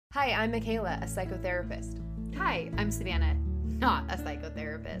Hi, I'm Michaela, a psychotherapist. Hi, I'm Savannah, not a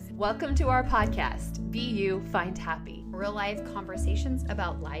psychotherapist. Welcome to our podcast, Be You, Find Happy. Real life conversations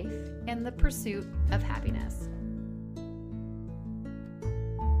about life and the pursuit of happiness.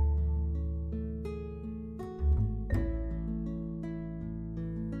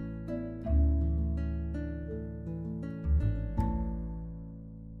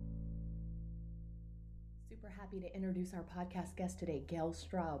 Happy to introduce our podcast guest today, Gail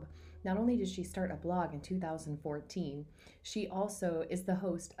Straub. Not only did she start a blog in 2014, she also is the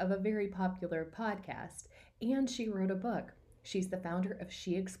host of a very popular podcast, and she wrote a book. She's the founder of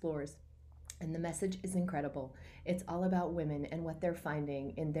She Explores, and the message is incredible. It's all about women and what they're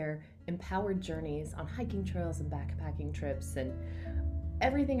finding in their empowered journeys on hiking trails and backpacking trips and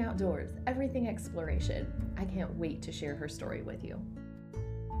everything outdoors, everything exploration. I can't wait to share her story with you.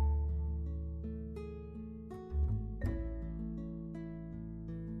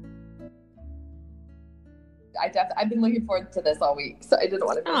 I've been looking forward to this all week, so I didn't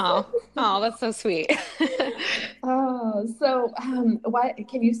want to miss it. Oh, that's so sweet. Why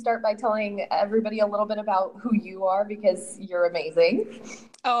can you start by telling everybody a little bit about who you are, because you're amazing?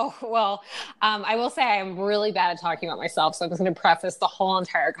 Oh, well, I will say I'm really bad at talking about myself, so I'm just going to preface the whole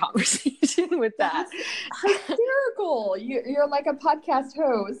entire conversation with that. That's hysterical. You're like a podcast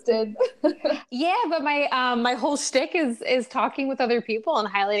host. And yeah, but my whole shtick is talking with other people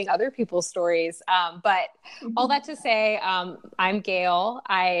and highlighting other people's stories. But all that to say, I'm Gail.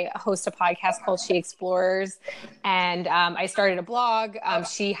 I host a podcast called She Explores, and I started a blog,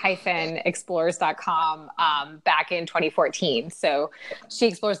 she-explores.com, back in 2014. So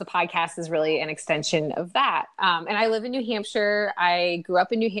She Explores, the podcast, is really an extension of that. And I live in New Hampshire. I grew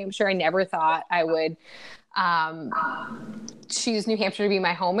up in New Hampshire. I never thought I would choose New Hampshire to be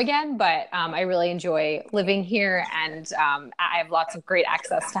my home again, but I really enjoy living here, and I have lots of great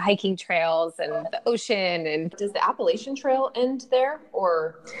access to hiking trails and the ocean. And does the Appalachian Trail end there,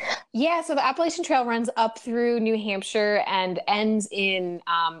 or? Yeah, so the Appalachian Trail runs up through New Hampshire and ends in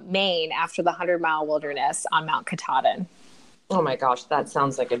Maine after the 100-mile wilderness on Mount Katahdin. Oh my gosh, that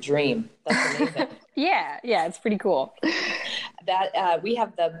sounds like a dream. That's amazing. Yeah, it's pretty cool. That we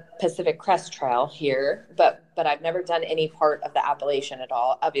have the Pacific Crest Trail here, but I've never done any part of the Appalachian at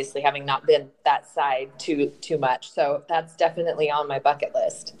all, obviously having not been that side too much. So that's definitely on my bucket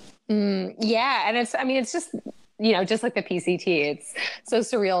list. Yeah, and it's just, just like the PCT, it's so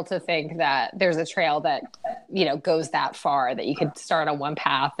surreal to think that there's a trail that, goes that far, that you could start on one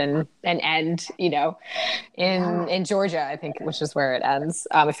path and end, in Georgia, I think, which is where it ends,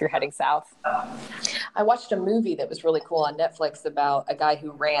 if you're heading south. I watched a movie that was really cool on Netflix about a guy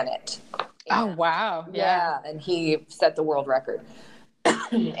who ran it. Oh, wow. Yeah. And he set the world record.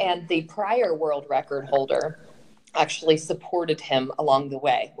 And the prior world record holder actually supported him along the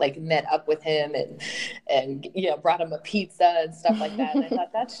way, like met up with him and brought him a pizza and stuff like that. And I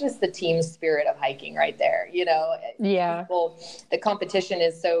thought that's just the team spirit of hiking right there. Yeah. The competition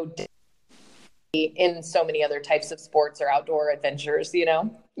is so in so many other types of sports or outdoor adventures,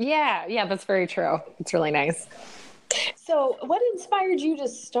 Yeah, that's very true. It's really nice. So what inspired you to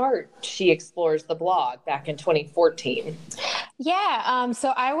start She Explores, the blog, back in 2014? Yeah, so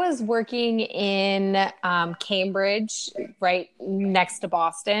I was working in Cambridge, right next to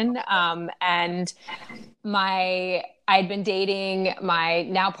Boston, and I'd been dating my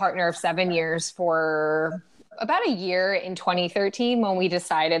now partner of 7 years for about a year in 2013 when we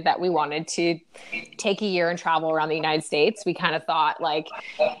decided that we wanted to take a year and travel around the United States. We kind of thought like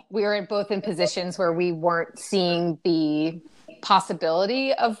we were both in positions where we weren't seeing the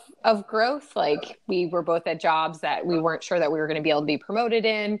possibility of growth. Like we were both at jobs that we weren't sure that we were going to be able to be promoted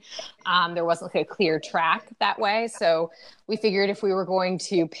in. There wasn't like a clear track that way. So we figured if we were going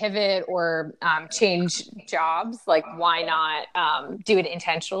to pivot or change jobs, like why not do it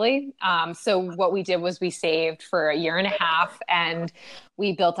intentionally? So what we did was we saved for a year and a half, and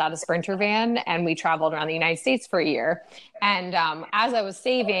we built out a Sprinter van, and we traveled around the United States for a year. And as I was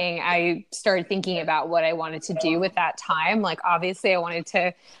saving, I started thinking about what I wanted to do with that time. Like, obviously, I wanted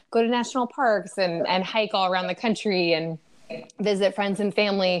to go to national parks and hike all around the country and visit friends and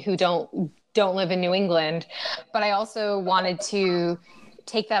family who don't live in New England. But I also wanted to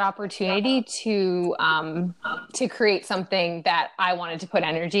take that opportunity to create something that I wanted to put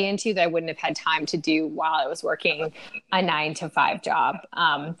energy into that I wouldn't have had time to do while I was working a 9-to-5 job.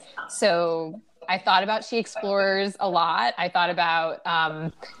 So I thought about She Explores a lot. I thought about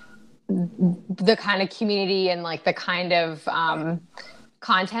the kind of community and like the kind of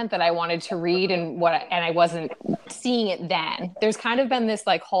content that I wanted to read and I wasn't seeing it then. There's kind of been this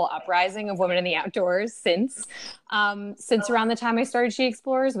like whole uprising of women in the outdoors since around the time I started She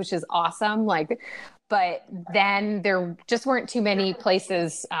Explores, which is awesome. Like, but then there just weren't too many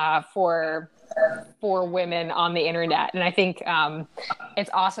places for women on the internet. And I think it's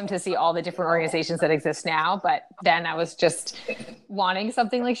awesome to see all the different organizations that exist now. But then I was just wanting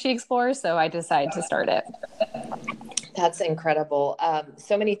something like She Explores, so I decided to start it. That's incredible.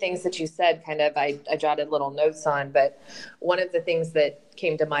 So many things that you said, kind of, I jotted little notes on, but one of the things that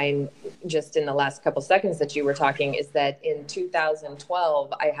came to mind just in the last couple seconds that you were talking is that in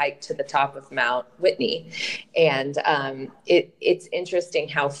 2012, I hiked to the top of Mount Whitney. And it's interesting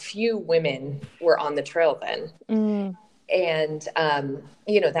how few women were on the trail then. Mm. And,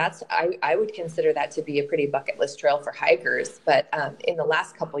 that's, I would consider that to be a pretty bucket list trail for hikers. But in the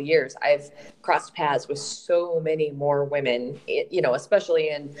last couple of years, I've crossed paths with so many more women, especially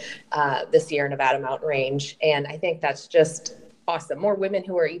in the Sierra Nevada mountain range. And I think that's just awesome. More women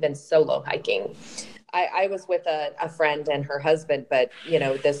who are even solo hiking. I was with a friend and her husband, but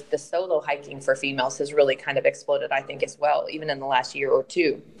the solo hiking for females has really kind of exploded, I think, as well, even in the last year or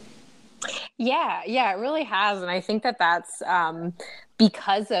two. Yeah, it really has. And I think that that's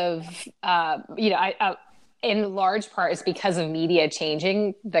because of, in large part, it's because of media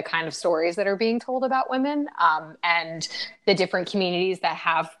changing the kind of stories that are being told about women and the different communities that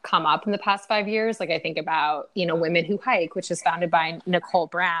have come up in the past 5 years. Like I think about, Women Who Hike, which is founded by Nicole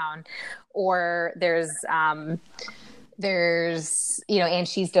Brown, or there's And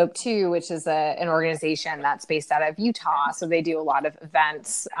She's Dope Too, which is an organization that's based out of Utah. So they do a lot of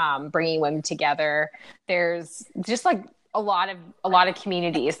events, bringing women together. There's just like a lot of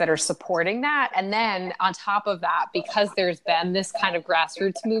communities that are supporting that. And then on top of that, because there's been this kind of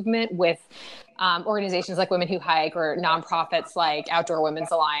grassroots movement with organizations like Women Who Hike or nonprofits like Outdoor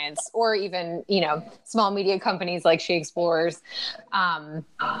Women's Alliance, or even, small media companies like She Explores, that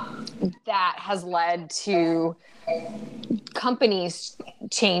has led to companies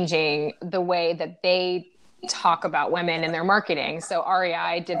changing the way that they talk about women in their marketing. So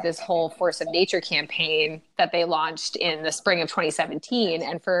REI did this whole Force of Nature campaign that they launched in the spring of 2017.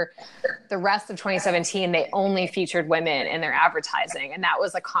 And for the rest of 2017, they only featured women in their advertising. And that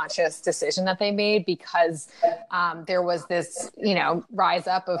was a conscious decision that they made because there was this, rise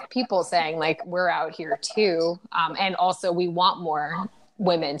up of people saying like, we're out here too. And also we want more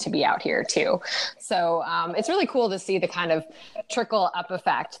women to be out here too. So it's really cool to see the kind of trickle up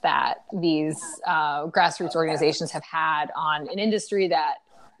effect that these grassroots organizations have had on an industry that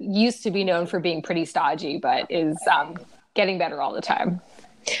used to be known for being pretty stodgy, but is getting better all the time.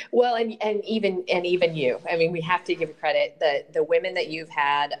 Well, and even you, I mean, we have to give credit the women that you've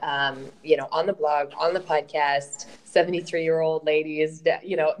had, on the blog, on the podcast, 73-year-old ladies,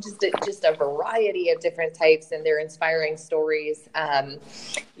 just a variety of different types, and their inspiring stories.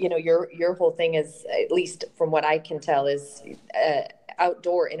 Your whole thing is, at least from what I can tell, is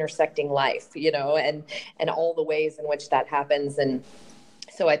outdoor intersecting life, and all the ways in which that happens. And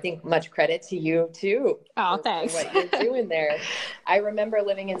so I think much credit to you too. Oh, thanks. For what you're doing there. I remember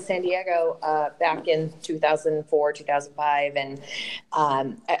living in San Diego back in 2004, 2005, and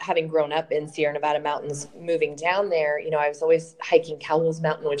having grown up in Sierra Nevada mountains, moving down there, I was always hiking Cowles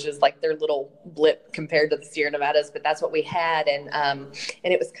Mountain, which is like their little blip compared to the Sierra Nevadas, but that's what we had. And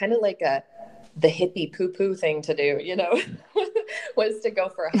it was kind of like the hippie poo-poo thing to do, was to go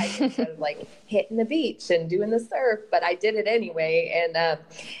for a hike instead of like hitting the beach and doing the surf. But I did it anyway.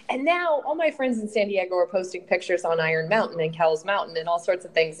 And now all my friends in San Diego are posting pictures on Iron Mountain and Cowles Mountain and all sorts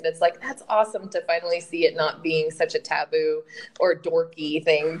of things. And it's like, that's awesome to finally see it not being such a taboo or dorky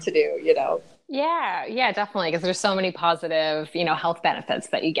thing to do, Yeah, definitely. Because there's so many positive, health benefits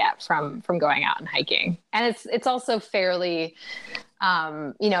that you get from going out and hiking. And it's also fairly,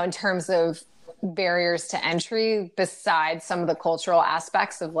 in terms of barriers to entry, besides some of the cultural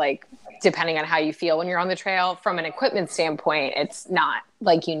aspects of like, depending on how you feel when you're on the trail, from an equipment standpoint, it's not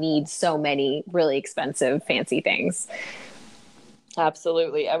like you need so many really expensive, fancy things.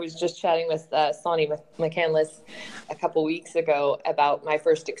 Absolutely. I was just chatting with Sonny McCandless a couple weeks ago about my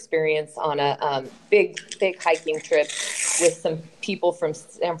first experience on a big hiking trip with some people from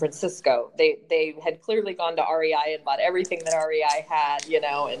San Francisco. They had clearly gone to REI and bought everything that REI had,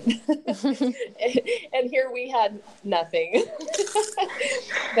 and and here we had nothing.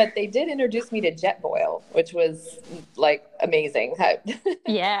 But they did introduce me to Jetboil, which was like amazing.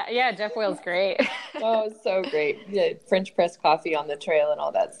 Yeah, Jetboil's great. Oh, it's so great. Yeah, French press coffee on the trail and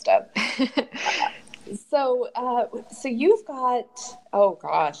all that stuff. So you've got, oh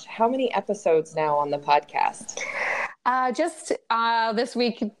gosh, how many episodes now on the podcast? Just this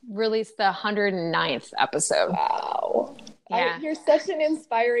week released the 109th episode. Wow. Yeah. You're such an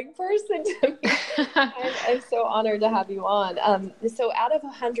inspiring person to me. I'm so honored to have you on. So out of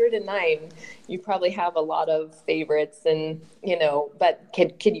 109, you probably have a lot of favorites and, but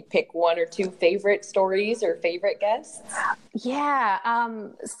can you pick one or two favorite stories or favorite guests? Yeah.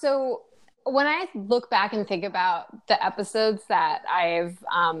 So when I look back and think about the episodes that I've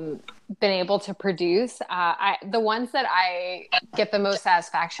been able to produce, the ones that I get the most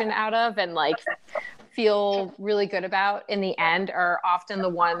satisfaction out of and like feel really good about in the end are often the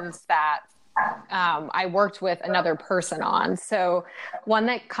ones that I worked with another person on. So one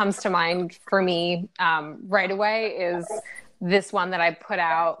that comes to mind for me right away is this one that I put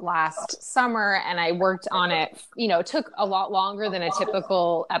out last summer, and I worked on it. It took a lot longer than a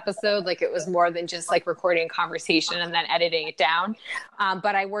typical episode. Like it was more than just like recording a conversation and then editing it down.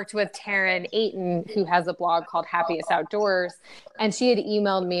 But I worked with Taryn Ayton, who has a blog called Happiest Outdoors. And she had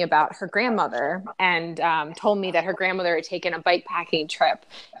emailed me about her grandmother and told me that her grandmother had taken a bike packing trip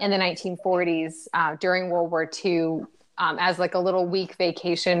in the 1940s during World War II as like a little week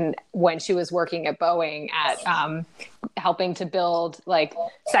vacation when she was working at Boeing at helping to build like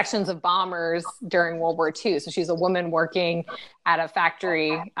sections of bombers during World War II. So she's a woman working at a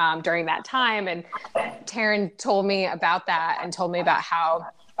factory during that time. And Taryn told me about that and told me about how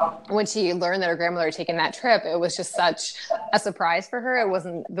when she learned that her grandmother had taken that trip, it was just such a surprise for her. It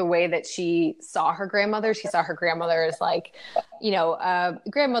wasn't the way that she saw her grandmother. She saw her grandmother as like, a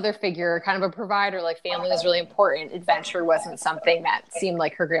grandmother figure, kind of a provider, like family was really important. Adventure wasn't something that seemed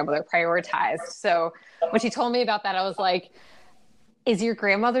like her grandmother prioritized. So when she told me about that, I was like, is your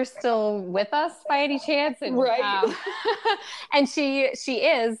grandmother still with us by any chance? And, right. And she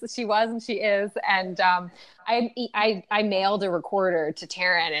is. And I mailed a recorder to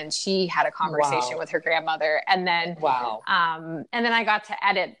Taryn, and she had a conversation with her grandmother. And then, and then I got to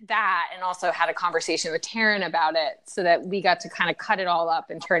edit that and also had a conversation with Taryn about it so that we got to kind of cut it all up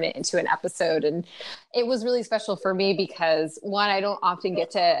and turn it into an episode. And it was really special for me because one, I don't often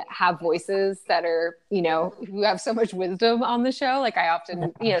get to have voices that are, who have so much wisdom on the show. Like I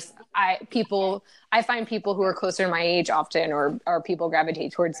often, I find people who are closer to my age often, or people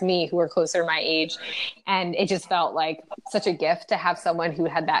gravitate towards me who are closer to my age. And it just felt like such a gift to have someone who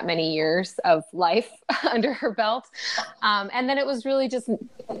had that many years of life under her belt. And then it was really just,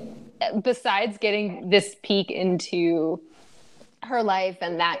 besides getting this peek into her life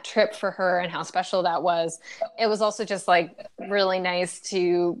and that trip for her and how special that was, it was also just like really nice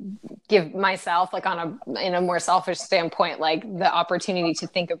to give myself, like in a more selfish standpoint, like the opportunity to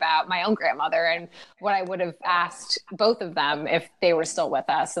think about my own grandmother and what I would have asked both of them if they were still with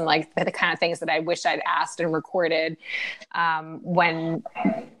us, and like the kind of things that I wish I'd asked and recorded when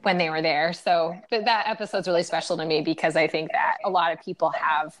they were there. So that episode's really special to me because I think that a lot of people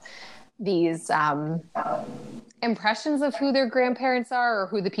have these impressions of who their grandparents are or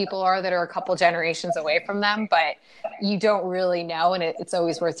who the people are that are a couple generations away from them, but you don't really know. And it's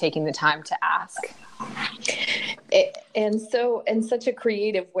always worth taking the time to ask. And such a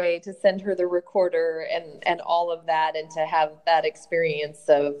creative way to send her the recorder and all of that, and to have that experience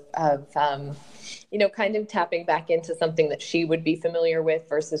of kind of tapping back into something that she would be familiar with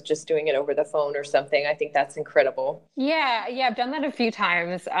versus just doing it over the phone or something. I think that's incredible. Yeah, I've done that a few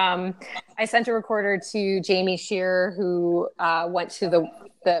times. I sent a recorder to Jamie Shearer, who went to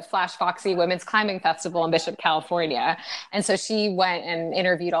the Flash Foxy Women's Climbing Festival in Bishop, California. And so she went and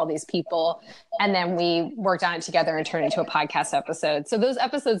interviewed all these people, and then we worked on it together and turned it into a podcast episode. So those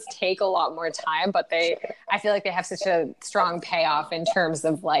episodes take a lot more time, but I feel like they have such a strong payoff in terms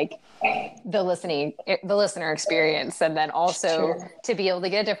of like the listener experience. And then also to be able to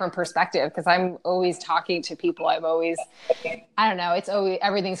get a different perspective, because I'm always talking to people. I don't know, it's always,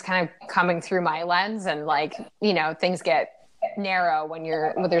 everything's kind of coming through my lens, and like, things get narrow when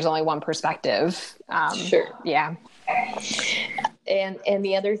there's only one perspective. Yeah. And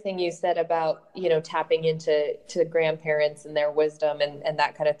the other thing you said about, tapping into grandparents and their wisdom and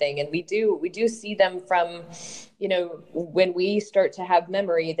that kind of thing. And we do see them from, when we start to have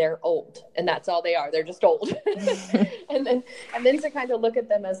memory, they're old, and that's all they are. They're just old. and then to kind of look at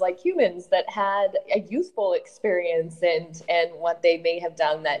them as like humans that had a youthful experience and what they may have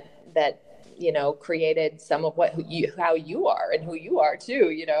done that created some of how you are and who you are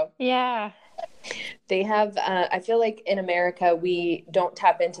too, Yeah. They have, I feel like in America, we don't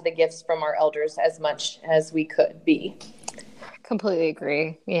tap into the gifts from our elders as much as we could be. Completely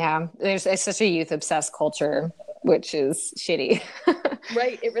agree. Yeah. It's such a youth obsessed culture, which is shitty.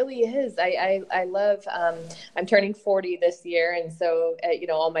 Right. It really is. I love, I'm turning 40 this year. And so,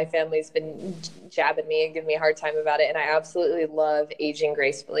 all my family's been jabbing me and giving me a hard time about it. And I absolutely love aging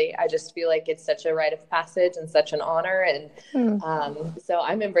gracefully. I just feel like it's such a rite of passage and such an honor. And so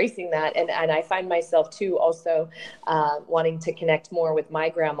I'm embracing that. And I find myself too, also wanting to connect more with my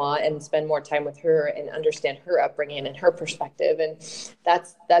grandma and spend more time with her and understand her upbringing and her perspective. And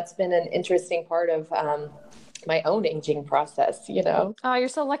that's been an interesting part of, my own aging process, Oh, you're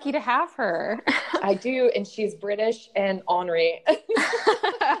so lucky to have her. I do. And she's British and ornery.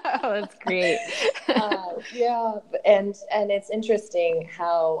 Oh, that's great. Yeah. And it's interesting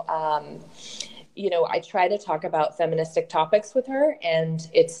how, I try to talk about feministic topics with her and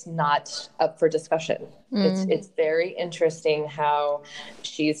it's not up for discussion. It's very interesting how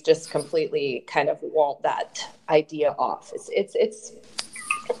she's just completely kind of walled that idea off.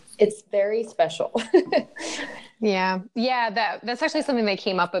 It's very special. Yeah. That's actually something that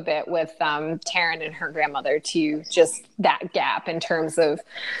came up a bit with Taryn and her grandmother too. Just that gap in terms of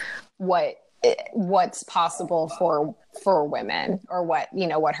what's possible for women, or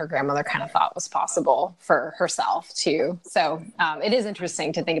what her grandmother kind of thought was possible for herself too. So it is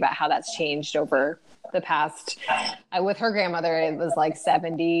interesting to think about how that's changed over the past. With her grandmother, it was like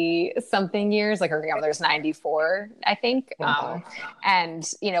 70 something years. Like her grandmother's 94, I think. And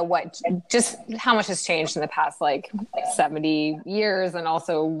just how much has changed in the past like 70 years, and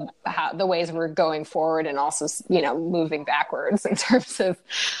also how the ways we're going forward, and also moving backwards in terms of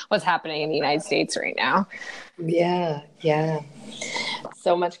what's happening in the United States right now. Yeah.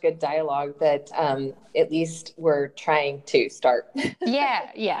 So much good dialogue that at least we're trying to start.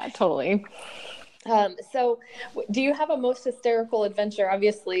 Yeah, totally. So do you have a most hysterical adventure?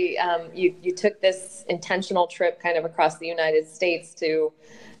 Obviously, you took this intentional trip kind of across the United States to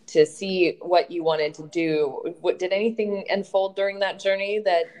see what you wanted to do. Did anything unfold during that journey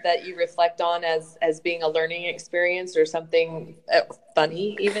that you reflect on as being a learning experience, or something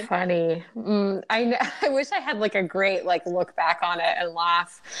funny even? Funny. I wish I had like a great look back on it and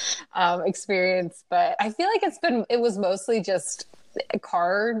laugh experience, but I feel like it was mostly just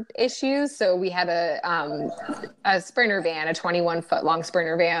car issues. So we had a Sprinter van, a 21-foot long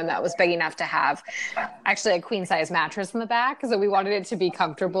Sprinter van that was big enough to have actually a queen size mattress in the back. So we wanted it to be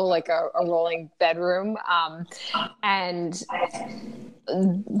comfortable, like a rolling bedroom. And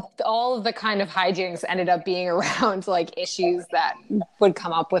all of the kind of hijinks ended up being around like issues that would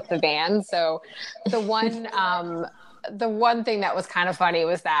come up with the van. So the one thing that was kind of funny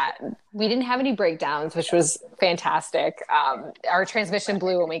was that we didn't have any breakdowns, which was fantastic. Our transmission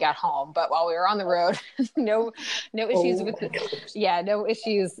blew when we got home, but while we were on the road, no issues no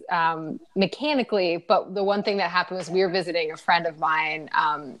issues mechanically. But the one thing that happened was we were visiting a friend of mine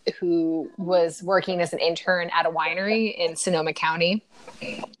who was working as an intern at a winery in Sonoma County.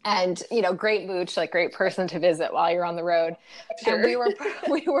 And, great mooch, like great person to visit while you're on the road. Sure. And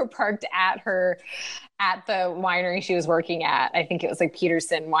we were parked at the winery she was working at. I think it was like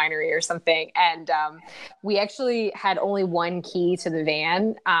Peterson Winery or something. And we actually had only one key to the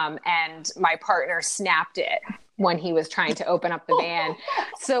van, and my partner snapped it when he was trying to open up the van.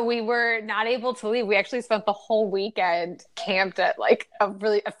 So we were not able to leave. We actually spent the whole weekend camped at like a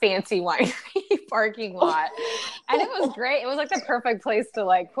fancy winery parking lot. And it was great. It was like the perfect place to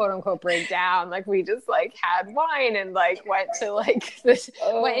like quote unquote break down. Like we just like had wine and like went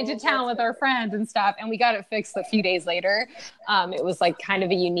into town with our friends and stuff. And we got it fixed a few days later. It was like kind of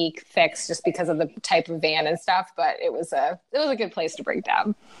a unique fix just because of the type of van and stuff, but it was a good place to break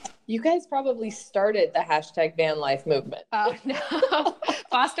down. You guys probably started the hashtag van life movement. Oh, no.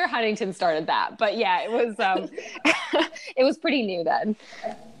 Foster Huntington started that. But yeah, it was it was pretty new then.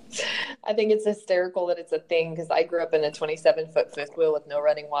 I think it's hysterical that it's a thing, because I grew up in a 27-foot fifth wheel with no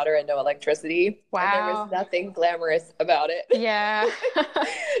running water and no electricity. Wow. And there was nothing glamorous about it. Yeah.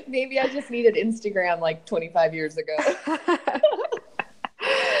 Maybe I just needed Instagram like 25 years ago.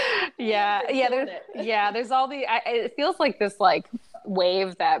 There's all it feels like this like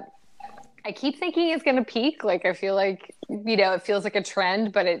wave that I keep thinking is going to peak. Like, I feel like, it feels like a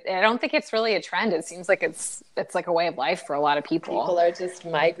trend, but I don't think it's really a trend. It seems like it's like a way of life for a lot of people. People are just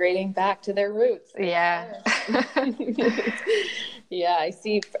migrating back to their roots. Yeah. Yeah.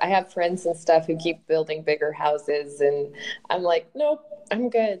 I have friends and stuff who keep building bigger houses, and I'm like, nope, I'm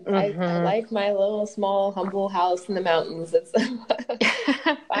good. I like my little small humble house in the mountains.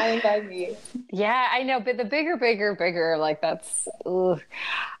 Fine by me. Yeah, I know, but the bigger, like that's, ugh,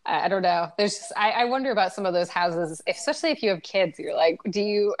 I don't know. There's just, I wonder about some of those houses, especially if you have kids. You're like,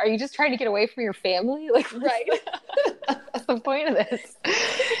 are you just trying to get away from your family? Like, Right. what's the point of this?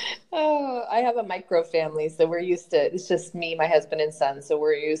 Oh, I have a micro family, so we're used to, it's just me, my husband, and son. So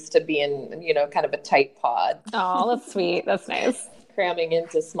we're used to being, kind of a tight pod. Oh, that's sweet. That's nice. Cramming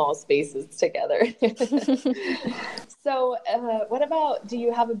into small spaces together. So, what about, do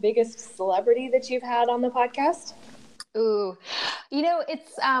you have a biggest celebrity that you've had on the podcast? Ooh,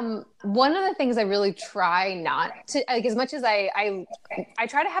 it's one of the things I really try not to, like, as much as I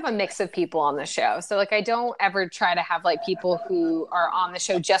try to have a mix of people on the show. So like I don't ever try to have like people who are on the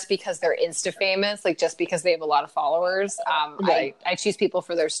show just because they're Insta famous, like just because they have a lot of followers. Right. I choose people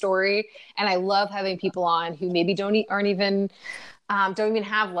for their story, and I love having people on who maybe don't even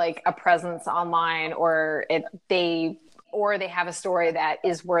have like a presence online, or they have a story that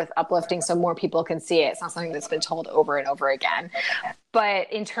is worth uplifting so more people can see it. It's not something that's been told over and over again.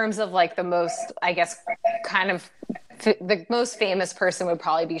 But in terms of like the most, I guess, kind of the most famous person would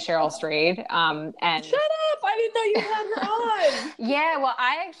probably be Cheryl Strayed. And shut up! I didn't know you had her on. Yeah, well,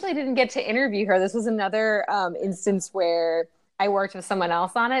 I actually didn't get to interview her. This was another instance where I worked with someone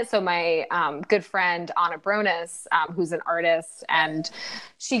else on it. So my good friend, Anna Bronis, who's an artist, and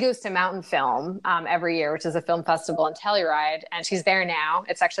she goes to Mountain Film every year, which is a film festival in Telluride. And she's there now.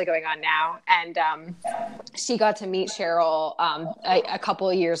 It's actually going on now. And she got to meet Cheryl a couple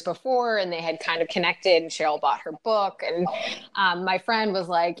of years before, and they had kind of connected, and Cheryl bought her book. And my friend was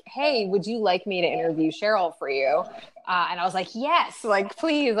like, hey, would you like me to interview Cheryl for you? And I was like, yes, like,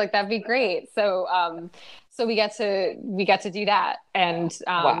 please, like, that'd be great. So we got to do that, and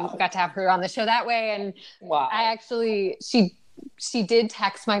Wow. got to have her on the show that way. And Wow. she did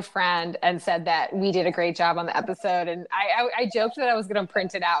text my friend and said that we did a great job on the episode. And I joked that I was going to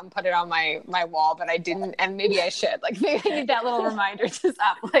print it out and put it on my wall, but I didn't. And maybe I should, like, maybe I need that little reminder to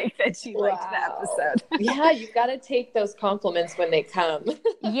stop, like, that she liked the episode. Yeah. You've got to take those compliments when they come.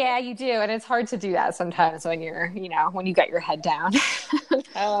 Yeah, you do. And it's hard to do that sometimes when you're, when you got your head down.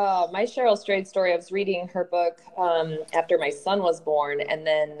 My Cheryl Strayed story, I was reading her book after my son was born, and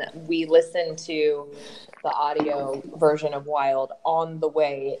then we listened to the audio version of Wild on the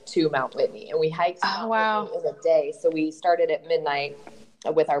way to Mount Whitney, and we hiked Mount Whitney in a day. So we started at midnight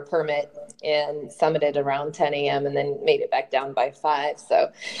with our permit and summited around 10 a.m. and then made it back down by 5.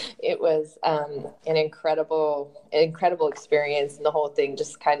 So it was an incredible experience, and the whole thing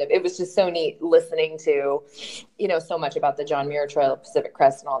just it was just so neat listening to, so much about the John Muir Trail, Pacific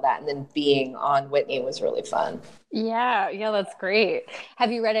Crest, and all that, and then being on Whitney was really fun. Yeah, that's great.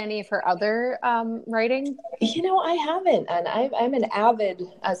 Have you read any of her other writing? I haven't, and I'm an avid,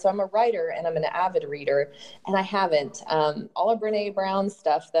 so I'm a writer and I'm an avid reader, and I haven't. All of Brene Brown's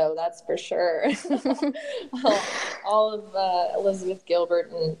stuff, though, that's for sure. all of Elizabeth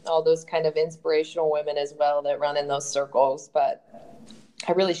Gilbert and all those kind of inspirational women as well that run in those circles, but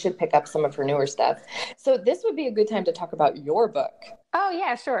I really should pick up some of her newer stuff. So this would be a good time to talk about your book. Oh,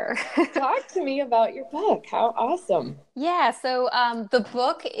 yeah, sure. Talk to me about your book. How awesome. Yeah, so the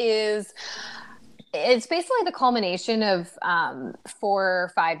book it's basically the culmination of 4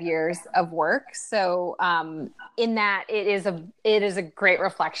 or 5 years of work. So in that, it is a great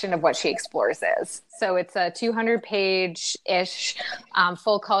reflection of what She Explores is. So it's a 200-page-ish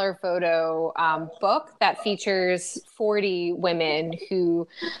full color photo book that features 40 women who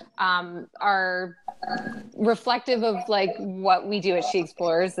are reflective of like what we do at She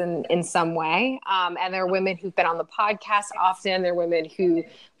Explores in some way. And there are women who've been on the podcast often. There are women who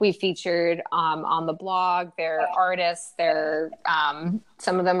we featured on the blog. They're artists.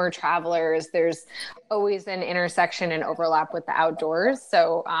 Some of them are travelers. There's always an intersection and overlap with the outdoors.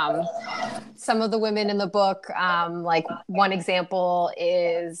 So some of the women in the book, like one example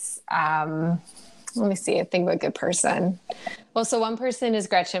is, let me see, I think of a good person. Well, so one person is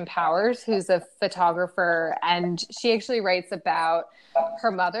Gretchen Powers, who's a photographer, and she actually writes about her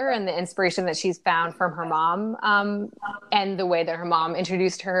mother and the inspiration that she's found from her mom, and the way that her mom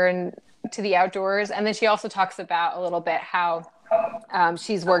introduced her to the outdoors. And then she also talks about a little bit how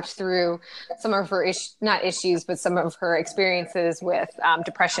she's worked through some of her not issues, but some of her experiences with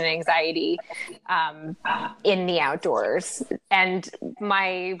depression and anxiety in the outdoors. And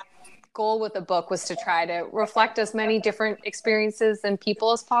my goal with the book was to try to reflect as many different experiences and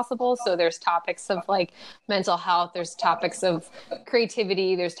people as possible. So there's topics of like mental health, there's topics of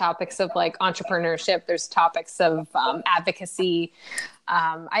creativity, there's topics of like entrepreneurship, there's topics of advocacy.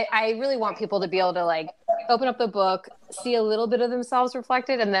 I really want people to be able to like open up the book, see a little bit of themselves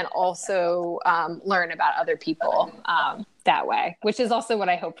reflected, and then also learn about other people that way, which is also what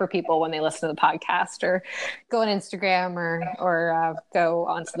I hope for people when they listen to the podcast or go on Instagram or go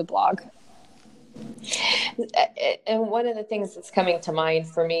onto the blog. And one of the things that's coming to mind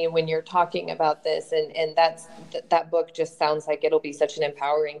for me when you're talking about this, and that book just sounds like it'll be such an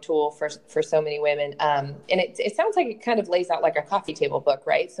empowering tool for so many women. And it sounds like it kind of lays out like a coffee table book,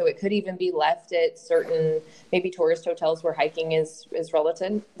 right? So it could even be left at certain maybe tourist hotels where hiking is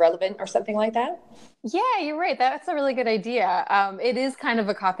relevant or something like that. Yeah, you're right. That's a really good idea. It is kind of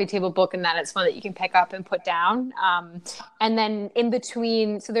a coffee table book in that it's one that you can pick up and put down. And then in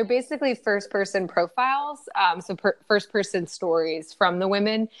between, so they're basically first-person profiles, first-person stories from the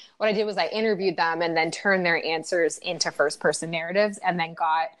women. What I did was I interviewed them and then turned their answers into first-person narratives and then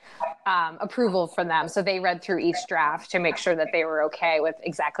got approval from them. So they read through each draft to make sure that they were okay with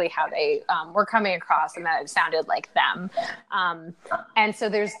exactly how they were coming across and that it sounded like them. And so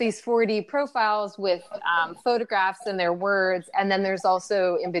there's these 4D profiles with photographs and their words. And then there's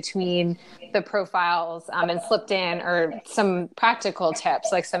also in between the profiles and slipped in or some practical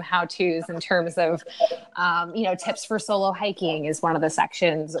tips, like some how-tos in terms of, tips for solo hiking is one of the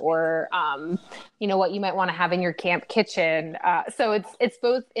sections, or, what you might want to have in your camp kitchen. So it's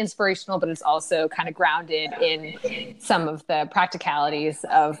both inspirational, but it's also kind of grounded in some of the practicalities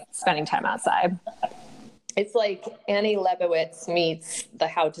of spending time outside. It's like Annie Leibovitz meets the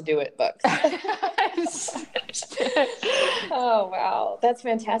How to Do It books. Oh, wow. That's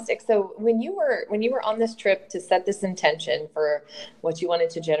fantastic. So when you were on this trip to set this intention for what you wanted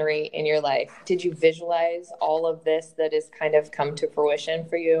to generate in your life, did you visualize all of this that has kind of come to fruition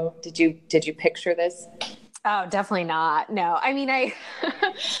for you? Did you picture this? Oh, definitely not. No, I mean, I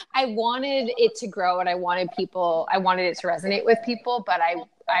wanted it to grow and I wanted it to resonate with people, but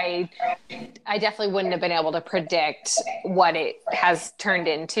I definitely wouldn't have been able to predict what it has turned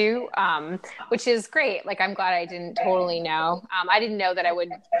into, which is great. Like, I'm glad I didn't totally know. I didn't know that I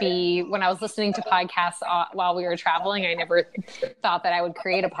would be, when I was listening to podcasts while we were traveling, I never thought that I would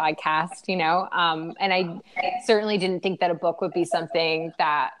create a podcast, and I certainly didn't think that a book would be something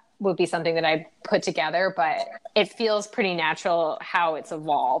that I put together, but it feels pretty natural how it's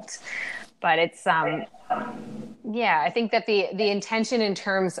evolved. But it's, I think that the intention in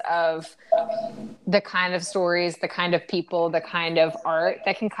terms of the kind of stories, the kind of people, the kind of art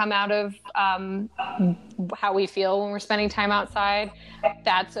that can come out of how we feel when we're spending time outside,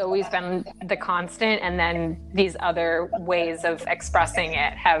 that's always been the constant. And then these other ways of expressing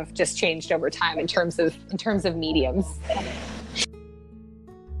it have just changed over time in terms of mediums.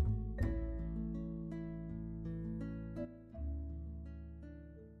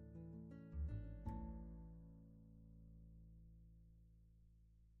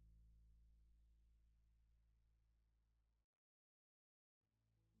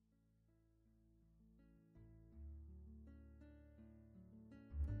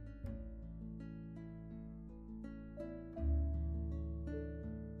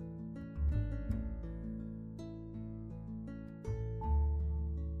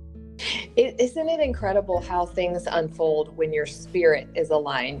 Isn't it incredible how things unfold when your spirit is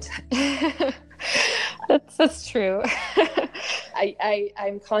aligned? That's true.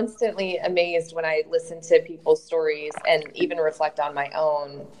 I'm constantly amazed when I listen to people's stories and even reflect on my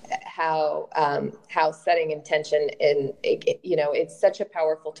own, how setting intention it's such a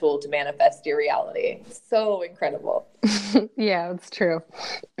powerful tool to manifest your reality. So incredible. Yeah, it's true.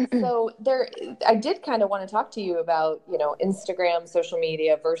 So I did kind of want to talk to you about, Instagram, social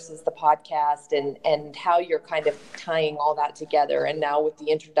media versus the podcast and how you're kind of tying all that together. And now with the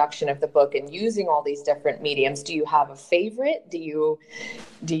introduction of the book and using all these different mediums, do you have a favorite? Do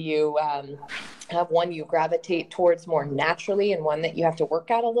you have one you gravitate towards more naturally and one that you have to work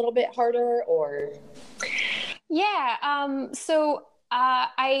out a little bit harder, or? Yeah. So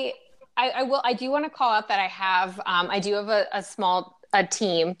I do want to call out that I do have a small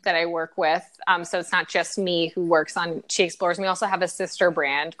team that I work with. So it's not just me who works on She Explores. We also have a sister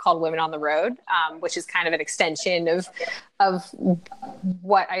brand called Women on the Road, which is kind of an extension of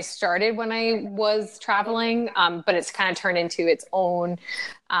what I started when I was traveling. But it's kind of turned into its own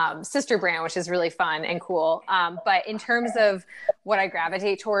sister brand, which is really fun and cool. But in terms of what I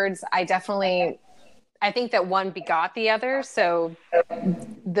gravitate towards, I think that one begot the other. So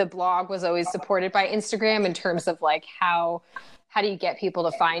the blog was always supported by Instagram in terms of like how how do you get people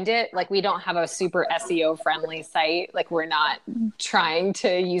to find it? Like, we don't have a super SEO friendly site. Like, we're not trying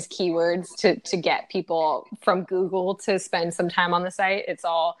to use keywords to get people from Google to spend some time on the site. It's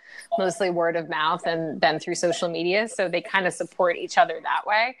all mostly word of mouth and then through social media. So they kind of support each other that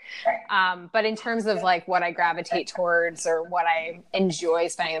way. But in terms of like what I gravitate towards or what I enjoy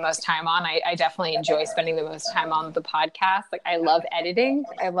spending the most time on, I definitely enjoy spending the most time on the podcast. Like, I love editing.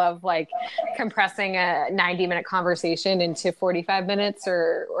 I love like compressing a 90-minute conversation into 45 minutes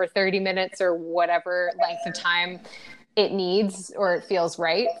or 30 minutes or whatever length of time it needs or it feels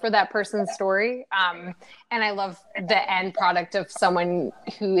right for that person's story. And I love the end product of someone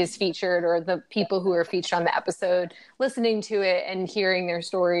who is featured or the people who are featured on the episode, listening to it and hearing their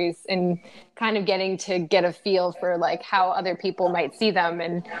stories and kind of getting to get a feel for like how other people might see them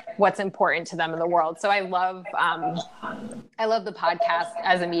and what's important to them in the world. So I love the podcast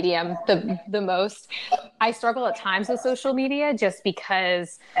as a medium the most. I struggle at times with social media just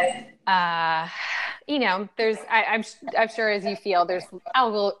because, you know, I'm sure as you feel, there's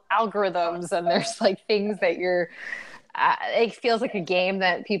algorithms and there's like things that it feels like a game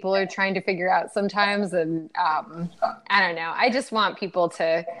that people are trying to figure out sometimes. And I don't know. I just want people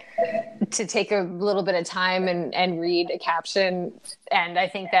to take a little bit of time and read a caption. And I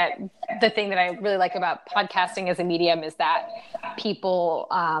think that the thing that I really like about podcasting as a medium is that people,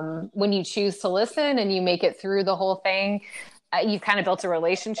 when you choose to listen and you make it through the whole thing, you've kind of built a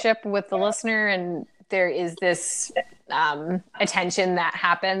relationship with the listener, and there is this attention that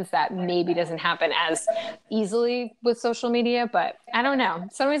happens that maybe doesn't happen as easily with social media. But I don't know.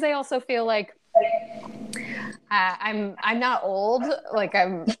 Sometimes I also feel like I'm not old. Like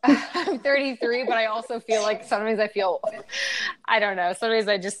I'm 33, but I also feel like sometimes I don't know.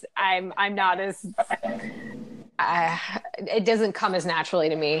 Sometimes I'm not as. It doesn't come as naturally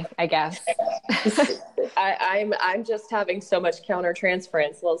to me, I guess. I'm just having so much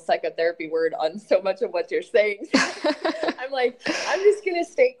countertransference, a little psychotherapy word on so much of what you're saying. I'm like, I'm just going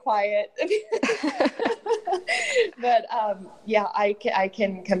to stay quiet. But yeah, I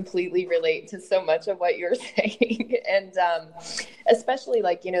can completely relate to so much of what you're saying. And especially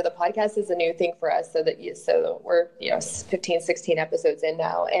like, you know, the podcast is a new thing for us, so we're, 15, 16 episodes in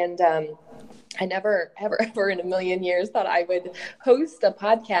now. And I never, ever in a million years thought I would host a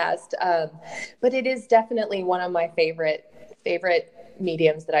podcast. But it is definitely one of my favorite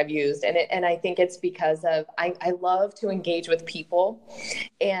mediums that I've used. And I think it's because of, I love to engage with people.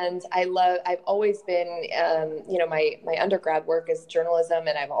 And I've always been, my undergrad work is journalism,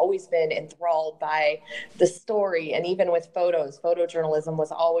 and I've always been enthralled by the story. And even with photojournalism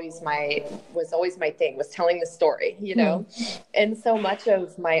was always my thing, was telling the story, and so much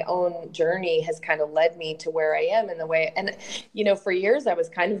of my own journey has kind of led me to where I am in the way. And, for years I was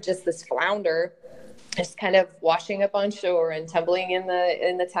kind of just this flounder, just kind of washing up on shore and tumbling in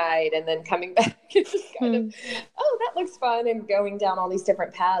the tide and then coming back and just kind of, oh, that looks fun, and going down all these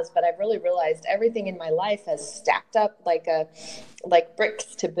different paths. But I've really realized everything in my life has stacked up like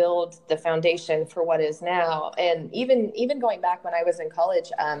bricks to build the foundation for what is now. And even going back when I was in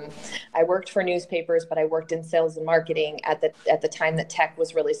college, I worked for newspapers, but I worked in sales and marketing at the time that tech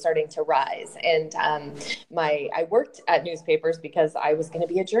was really starting to rise. And I worked at newspapers because I was going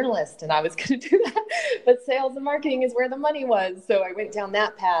to be a journalist and I was going to do that. But sales and marketing is where the money was. So I went down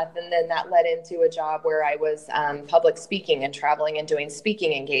that path, and then that led into a job where I was public speaking and traveling and doing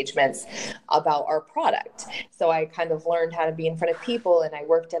speaking engagements about our product. So I kind of learned how to be in front of people, and I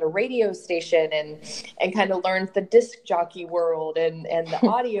worked at a radio station and kind of learned the disc jockey world and the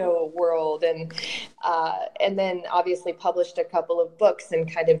audio world, and then obviously published a couple of books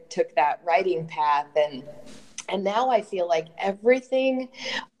and kind of took that writing path. And now I feel like everything,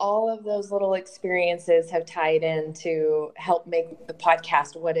 all of those little experiences have tied in to help make the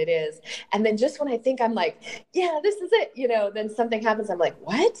podcast what it is. And then just when I think I'm like, yeah, this is it, then something happens. I'm like,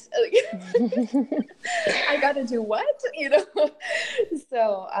 what? I got to do what?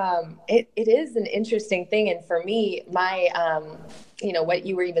 So it is an interesting thing. And for me, my, what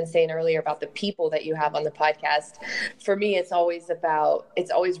you were even saying earlier about the people that you have on the podcast, for me, it's always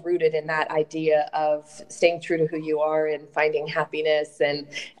rooted in that idea of staying true to who you are and finding happiness and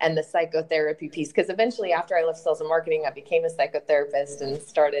the psychotherapy piece. Because eventually, after I left sales and marketing, I became a psychotherapist and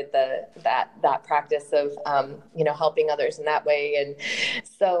started that practice of, helping others in that way. And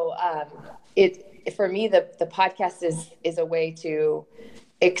so for me, the podcast is a way to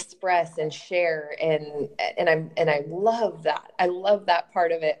express and share, and I love that. I love that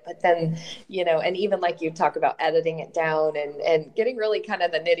part of it. But then, and even like you talk about editing it down and getting really kind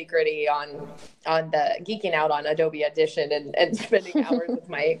of the nitty gritty on the geeking out on Adobe Audition and spending hours with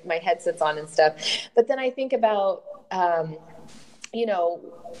my headsets on and stuff. But then I think about you know,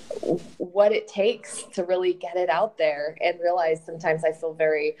 what it takes to really get it out there, and realize sometimes I feel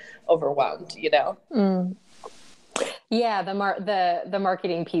very overwhelmed, you know? Yeah, the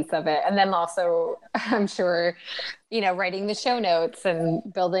marketing piece of it. And then also, I'm sure, writing the show notes and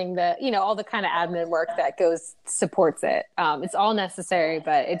building all the kind of admin work that supports it. It's all necessary,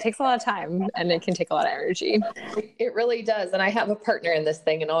 but it takes a lot of time and it can take a lot of energy. It really does. And I have a partner in this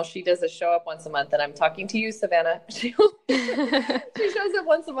thing, and all she does is show up once a month, and I'm talking to you, Savannah. She shows up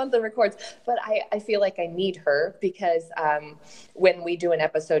once a month and records. But I feel like I need her, because when we do an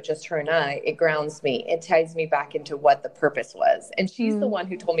episode, just her and I, it grounds me. It ties me back into what the purpose was. And she's the one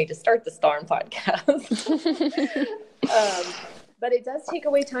who told me to start the Starn podcast. But it does take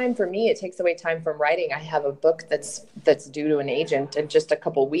away time for me. It takes away time from writing. I have a book that's due to an agent in just a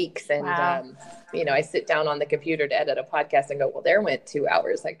couple weeks. And, wow. I sit down on the computer to edit a podcast and go, well, there went 2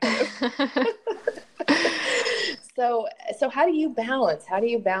 hours. I could have. So how do you balance?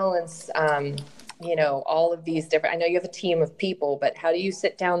 All of these different, I know you have a team of people, but how do you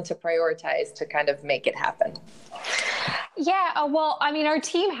sit down to prioritize to kind of make it happen? Yeah, well, I mean, our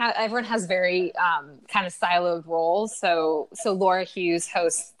team everyone has very kind of siloed roles. So Laura Hughes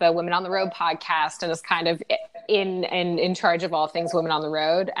hosts the Women on the Road podcast and is kind of in charge of all things Women on the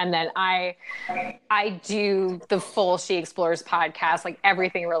Road. And then I do the full She Explores podcast, like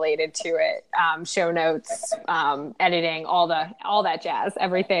everything related to it, show notes, editing, all that jazz,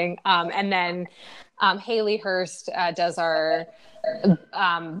 everything. And then Haley Hurst does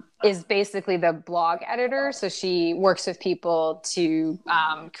is basically the blog editor. So she works with people to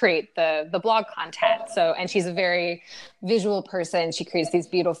create the blog content. And she's a very visual person. She creates these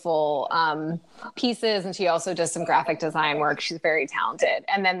beautiful pieces, and she also does some graphic design work. She's very talented.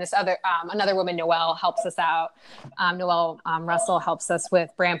 And then this another woman, Noelle, helps us out. Noelle Russell helps us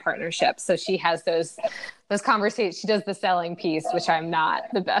with brand partnerships. So she has those conversations. She does the selling piece, which I'm not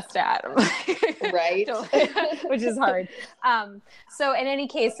the best at. Right. Which is hard. So in any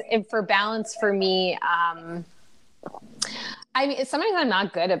case, for balance for me, I mean, sometimes I'm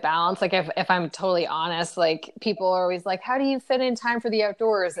not good at balance. Like if I'm totally honest, like people are always like, how do you fit in time for the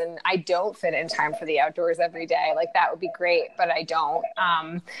outdoors? And I don't fit in time for the outdoors every day. Like that would be great, but I don't.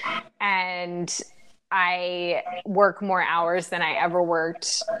 And I work more hours than I ever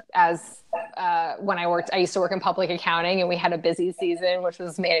worked when I used to work in public accounting, and we had a busy season, which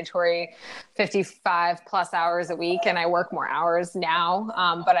was mandatory 55 plus hours a week. And I work more hours now,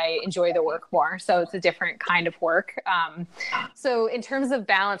 but I enjoy the work more. So it's a different kind of work. So in terms of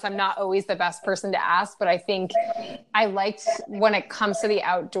balance, I'm not always the best person to ask, but I think I liked when it comes to the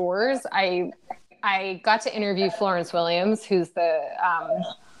outdoors, I got to interview Florence Williams, who's the,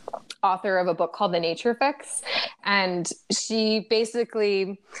 author of a book called The Nature Fix. And she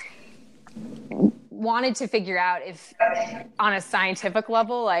basically wanted to figure out if on a scientific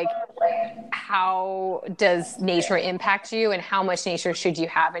level, like how does nature impact you and how much nature should you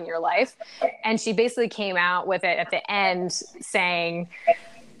have in your life? And she basically came out with it at the end saying,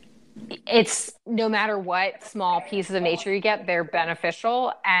 it's no matter what small pieces of nature you get, they're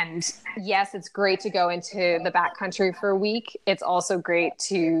beneficial. And yes, it's great to go into the backcountry for a week. It's also great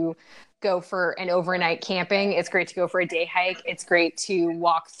to go for an overnight camping. It's great to go for a day hike. It's great to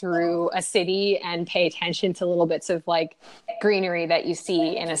walk through a city and pay attention to little bits of like greenery that you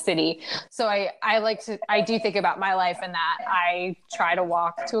see in a city. So I do think about my life in that I try to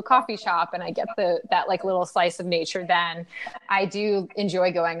walk to a coffee shop and I get that like little slice of nature. Then I do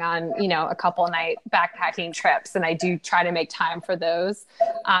enjoy going on, a couple night backpacking trips, and I do try to make time for those.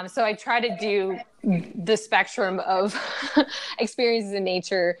 So I try to do the spectrum of experiences in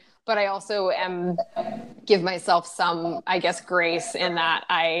nature, but I also give myself some, I guess, grace in that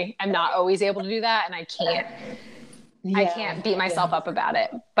I am not always able to do that, and I can't beat myself up about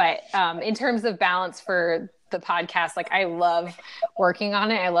it. But in terms of balance for the podcast, like I love working on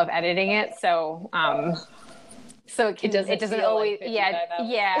it. I love editing it. So it doesn't always,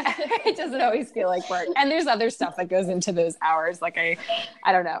 it doesn't always feel like work. And there's other stuff that goes into those hours. Like I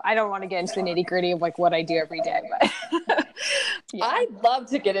don't know. I don't want to get into the nitty gritty of like what I do every day, but yeah. I'd love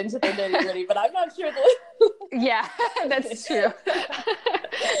to get into the nitty gritty, but I'm not sure yeah, that's true.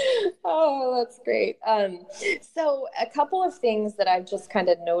 Oh, that's great. So a couple of things that I've just kind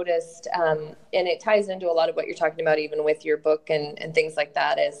of noticed, and it ties into a lot of what you're talking about, even with your book and things like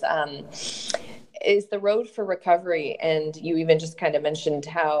that, is is the road for recovery. And you even just kind of mentioned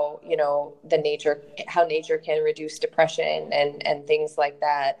how, how nature can reduce depression and things like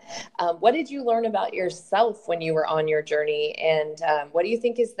that. What did you learn about yourself when you were on your journey? And what do you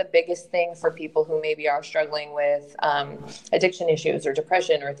think is the biggest thing for people who maybe are struggling with addiction issues or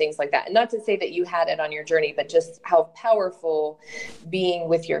depression or things like that? And not to say that you had it on your journey, but just how powerful being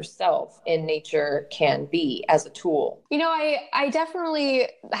with yourself in nature can be as a tool. I definitely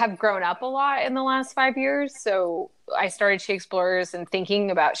have grown up a lot in the last 5 years. So I started She Explorers and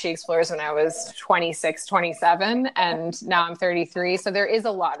thinking about She Explorers when I was 26, 27, and now I'm 33. So there is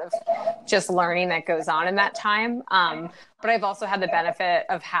a lot of just learning that goes on in that time. But I've also had the benefit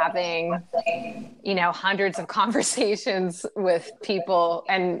of having, hundreds of conversations with people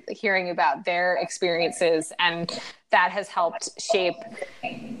and hearing about their experiences. And that has helped shape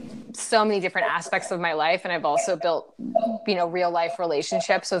so many different aspects of my life. And I've also built, real life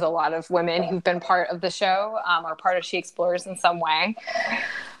relationships with a lot of women who've been part of the show or part of She Explorers in some way.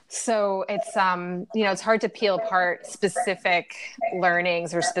 So it's, it's hard to peel apart specific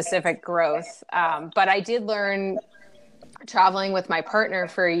learnings or specific growth. But I did learn traveling with my partner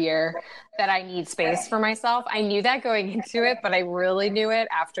for a year that I need space for myself. I knew that going into it, but I really knew it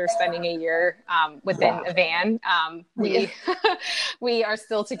after spending a year within a van. We are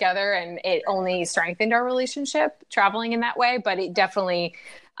still together, and it only strengthened our relationship traveling in that way, but it definitely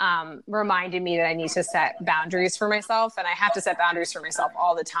reminded me that I need to set boundaries for myself. And I have to set boundaries for myself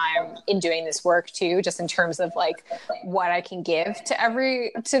all the time in doing this work too, just in terms of like what I can give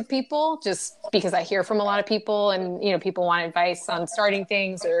to people, just because I hear from a lot of people and, people want advice on starting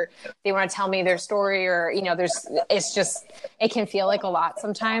things, or they want to tell me their story, or, it can feel like a lot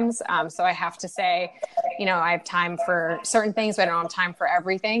sometimes. So I have to say, I have time for certain things, but I don't have time for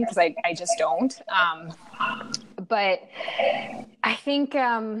everything, because I just don't. But I think,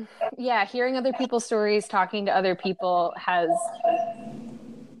 hearing other people's stories, talking to other people has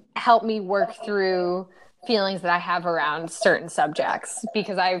helped me work through feelings that I have around certain subjects,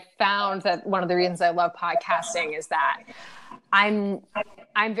 because I've found that one of the reasons I love podcasting is that I'm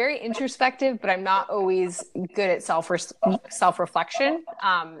very introspective, but I'm not always good at self-reflection.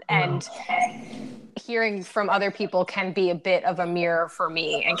 And hearing from other people can be a bit of a mirror for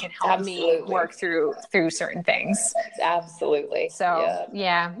me and can help me work through certain things. Absolutely. So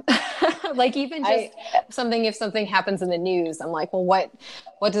yeah. Like even just if something happens in the news, I'm like, well, what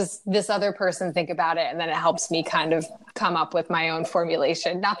does this other person think about it? And then it helps me kind of come up with my own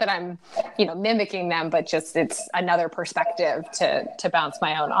formulation. Not that I'm, mimicking them, but just it's another perspective to bounce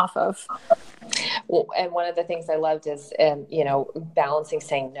my own off of. Well, and one of the things I loved is, balancing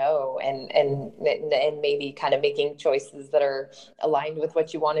saying no and maybe kind of making choices that are aligned with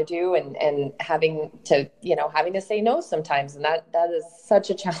what you want to do, and having to say no sometimes. And that is such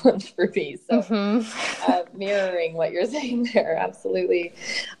a challenge for me. So mirroring what you're saying there. Absolutely.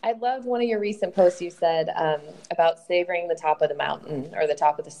 I loved one of your recent posts. You said about savoring the top of the mountain or the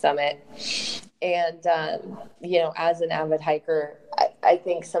top of the summit. And, as an avid hiker, I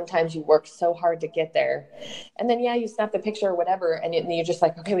think sometimes you work so hard to get there, and then, you snap the picture or whatever. And you're just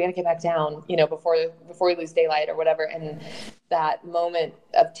like, okay, we got to get back down, before we lose daylight or whatever. And that moment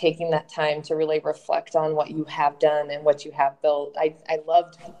of taking that time to really reflect on what you have done and what you have built. I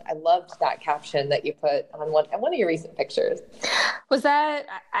loved that caption that you put on one of your recent pictures. Was that,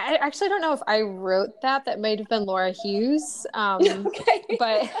 I actually don't know if I wrote that. That might've been Laura Hughes. Okay.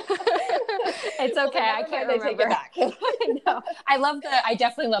 But it's okay. Well, I can't remember. take it back. No, I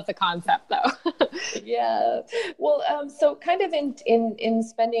definitely love the concept though. Yeah. Well, so kind of in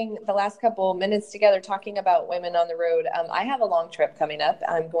spending the last couple minutes together talking about women on the road, I have a long trip coming up.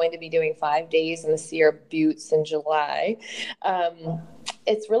 I'm going to be doing 5 days in the Sierra Buttes in July.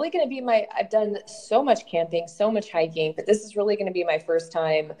 It's really going to be I've done so much camping, so much hiking, but this is really going to be my first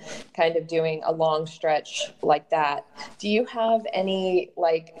time kind of doing a long stretch like that. Do you have any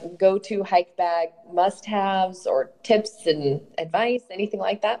go-to hike bag must-haves or tips and advice, anything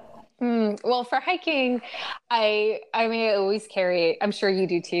like that? Well, for hiking, I always carry, I'm sure you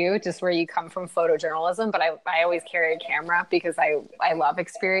do too, just where you come from photojournalism, but I always carry a camera because I love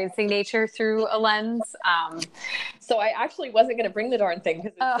experiencing nature through a lens. So I actually wasn't going to bring the darn thing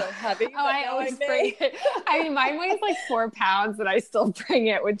because it's so heavy. I always bring it. I mean, mine weighs like 4 pounds and I still bring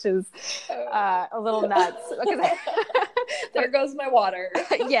it, which is a little nuts. Because there goes my water.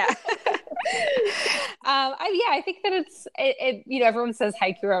 Yeah. I think that everyone says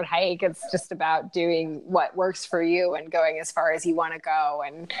hike your own hike. It's just about doing what works for you and going as far as you want to go.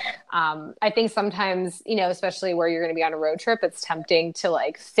 And I think sometimes, especially where you're going to be on a road trip, it's tempting to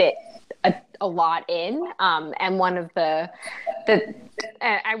like fit a lot in. And one of the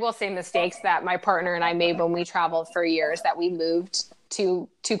I will say mistakes that my partner and I made when we traveled for years, that we moved too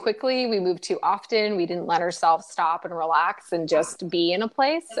quickly. We moved too often. We didn't let ourselves stop and relax and just be in a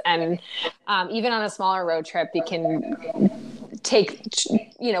place. And even on a smaller road trip, you can take,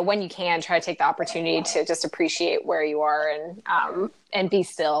 when you can, try to take the opportunity to just appreciate where you are and be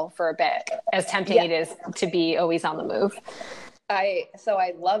still for a bit, as tempting it is to be always on the move. So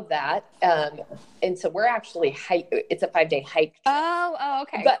I love that. And so we're actually it's a 5-day hike.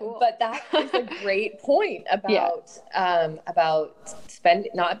 Okay. But, cool. But that is a great point about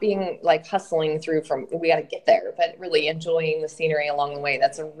not being like hustling through we got to get there, but really enjoying the scenery along the way.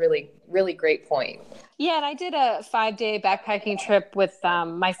 That's a really, really great point. Yeah. And I did a 5-day backpacking trip with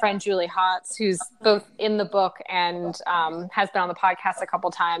my friend, Julie Hotz, who's both in the book and has been on the podcast a couple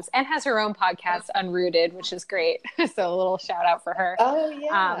times and has her own podcast, Unrooted, which is great. So a little shout out for her. Oh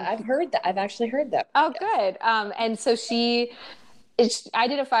yeah. I've heard that. I've actually heard that. Oh, good. And so I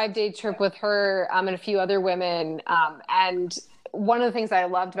did a 5-day trip with her and a few other women. And one of the things I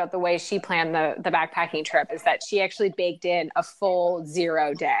loved about the way she planned the backpacking trip is that she actually baked in a full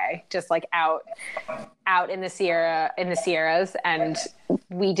 0 day, just like out in the Sierras, and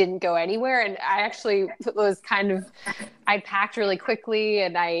we didn't go anywhere. And I actually I packed really quickly,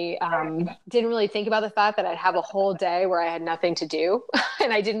 and I didn't really think about the fact that I'd have a whole day where I had nothing to do.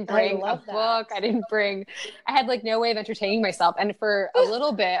 And I didn't bring a book. I had like no way of entertaining myself. And for a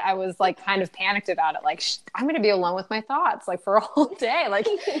little bit, I was like kind of panicked about it. Like, I'm going to be alone with my thoughts, like for a whole day. Like,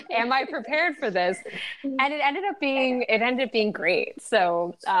 am I prepared for this? And it ended up being great.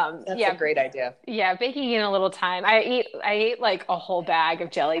 So that's a great idea. Yeah. Baking in a little time. I ate like a whole bag of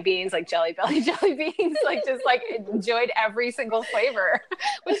jelly beans, like Jelly Belly jelly beans, like just like enjoyed every single flavor,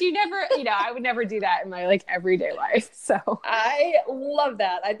 which I would never do that in my like everyday life. So I love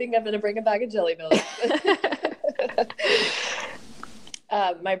that. I think I'm going to bring a bag of Jelly Bellies.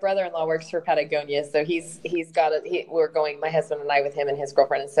 My brother-in-law works for Patagonia, so we're going, my husband and I, with him and his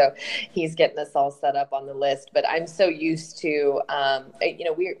girlfriend, and so he's getting us all set up on the list. But I'm so used to,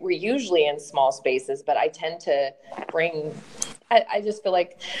 we're usually in small spaces, but I tend to bring. I just feel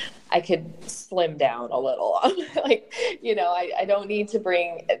like I could slim down a little. Like, I don't need to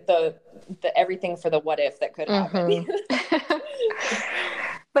bring the everything for the what if that could happen. Mm-hmm.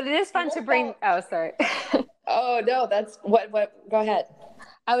 But it is fun to bring. Oh, sorry. Oh no, that's what. Go ahead.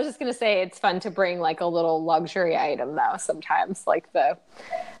 I was just gonna say it's fun to bring like a little luxury item though. Sometimes, like the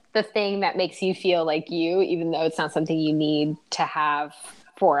thing that makes you feel like you, even though it's not something you need to have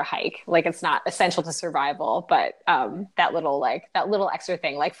for a hike. Like it's not essential to survival, but that little extra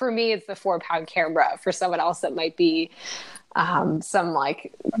thing. Like for me, it's the 4-pound camera. For someone else, it might be some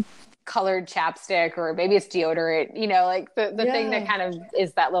like colored chapstick, or maybe it's deodorant, like the thing that kind of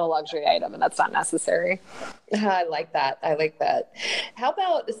is that little luxury item, and that's not necessary. I like that. How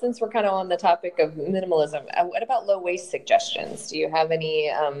about, since we're kind of on the topic of minimalism, what about low waste suggestions? Do you have any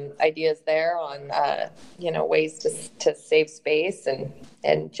ideas there on, ways to save space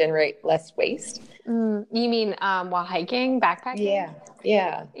and generate less waste? You mean while hiking, backpacking?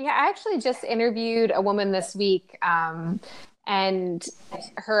 Yeah. I actually just interviewed a woman this week, and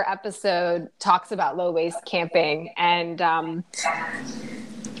her episode talks about low waste camping, and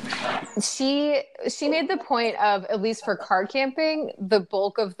she made the point of, at least for car camping, the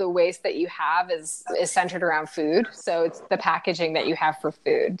bulk of the waste that you have is centered around food. So it's the packaging that you have for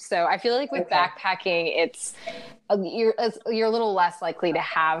food. So I feel like with backpacking, it's you're a little less likely to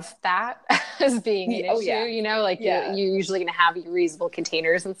have that as being an issue. You're usually going to have your reusable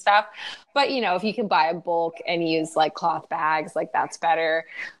containers and stuff. But if you can buy a bulk and use like cloth bags, like that's better.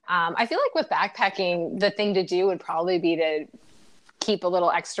 I feel like with backpacking, the thing to do would probably be to keep a little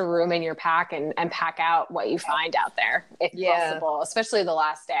extra room in your pack and pack out what you find out there if possible, especially the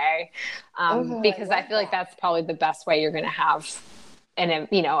last day. Because I feel like that's probably the best way you're going to have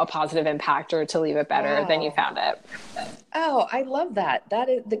a positive impact, or to leave it better than you found it. Oh, I love that.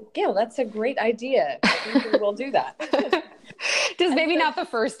 That's a great idea. I think we will do that. Just maybe not the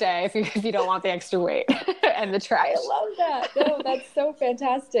first day if you don't want the extra weight and the trash. I love that. No, that's so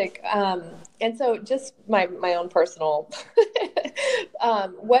fantastic. And so just my own personal,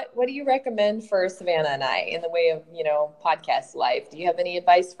 what do you recommend for Savannah and I in the way of, podcast life? Do you have any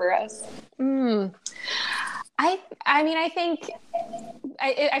advice for us? I think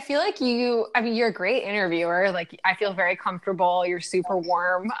I feel like you're a great interviewer. Like, I feel very comfortable. You're super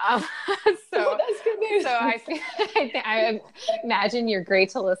warm. So that's good news. So I imagine you're great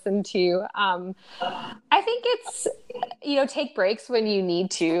to listen to. I think it's, take breaks when you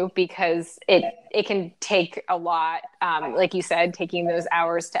need to, because it can take a lot. Like you said, taking those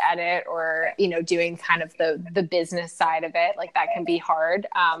hours to edit, or, doing kind of the business side of it, like that can be hard.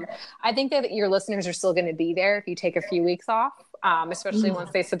 I think that your listeners are still going to be there if you take a few weeks off. Especially once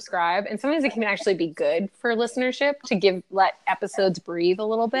they subscribe. And sometimes it can actually be good for listenership to let episodes breathe a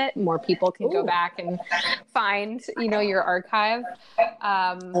little bit. More people can go back and find, your archive.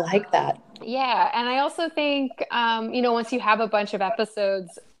 I like that. Yeah. And I also think, once you have a bunch of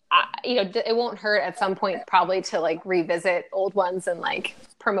episodes, it won't hurt at some point probably to like revisit old ones and like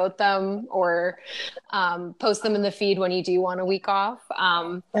promote them, or post them in the feed when you do want a week off.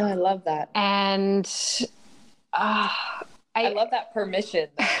 I love that. And I love that permission.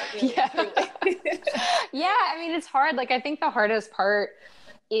 Though, really, yeah. Yeah. I mean, it's hard. Like, I think the hardest part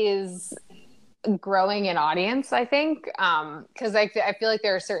is growing an audience, I think. Cause I feel like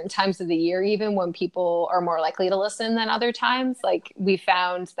there are certain times of the year, even when people are more likely to listen than other times. Like, we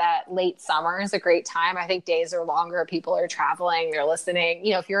found that late summer is a great time. I think days are longer. People are traveling, they're listening.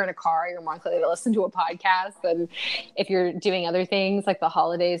 If you're in a car, you're more likely to listen to a podcast than if you're doing other things. Like, the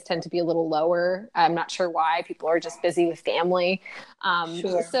holidays tend to be a little lower. I'm not sure why. People are just busy with family.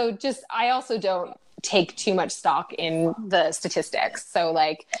 Sure. So I also don't take too much stock in the statistics. So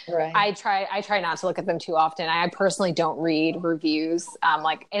like, right. I try not to look at them too often. I personally don't read reviews.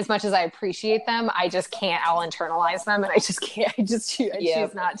 Like, as much as I appreciate them, I just can't. I'll internalize them, and I just can't. I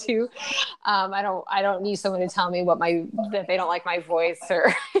choose not to. I don't need someone to tell me that they don't like my voice,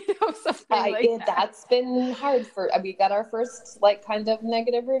 or something like that. That's been hard we got our first like kind of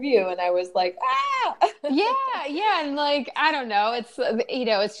negative review, and I was like, yeah, and like, I don't know. It's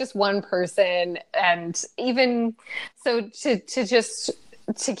it's just one person. And even so,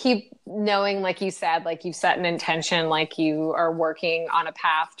 to keep knowing, like you said, like you've set an intention, like you are working on a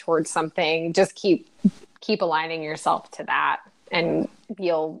path towards something, just keep aligning yourself to that, and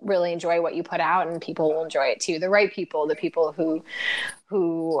you'll really enjoy what you put out, and people will enjoy it too. The right people, the people who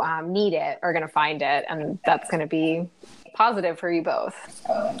need it, are going to find it, and that's going to be positive for you both.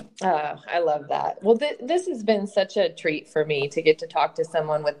 I love that. Well, this has been such a treat for me to get to talk to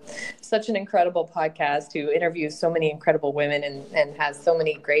someone with such an incredible podcast, who interviews so many incredible women and has so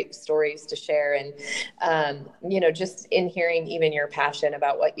many great stories to share. And, just in hearing even your passion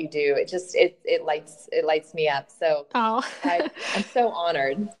about what you do, it lights me up. So I'm so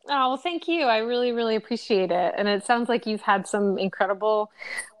honored. Oh, well, thank you. I really, really appreciate it. And it sounds like you've had some incredible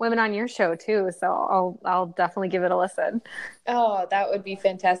women on your show too. So I'll definitely give it a listen. Oh, that would be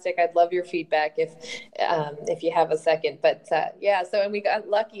fantastic. I'd love your feedback if you have a second. But so, and we got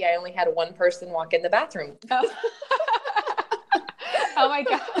lucky. I only had one person walk in the bathroom. Oh, oh my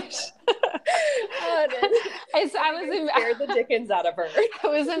gosh. I was scared the dickens out of her. I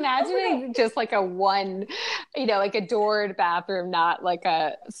was imagining just like like a doored bathroom, not like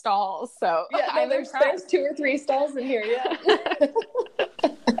a stall. So yeah, there's 2 or 3 stalls in here. Yeah.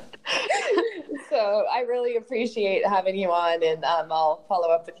 So I really appreciate having you on, and I'll follow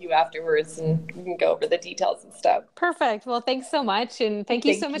up with you afterwards, and we can go over the details and stuff. Perfect. Well, thanks so much. And thank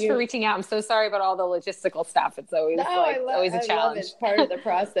you so much for reaching out. I'm so sorry about all the logistical stuff. It's always always a challenge. I love it. It's part of the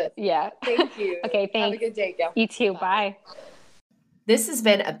process. Yeah. Thank you. Okay. Thanks. Have a good day, Gail. You too. Bye. This has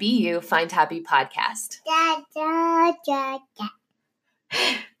been a BU Find Happy podcast.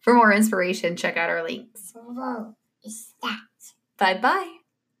 For more inspiration, check out our links. Bye-bye.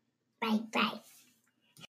 Bye-bye.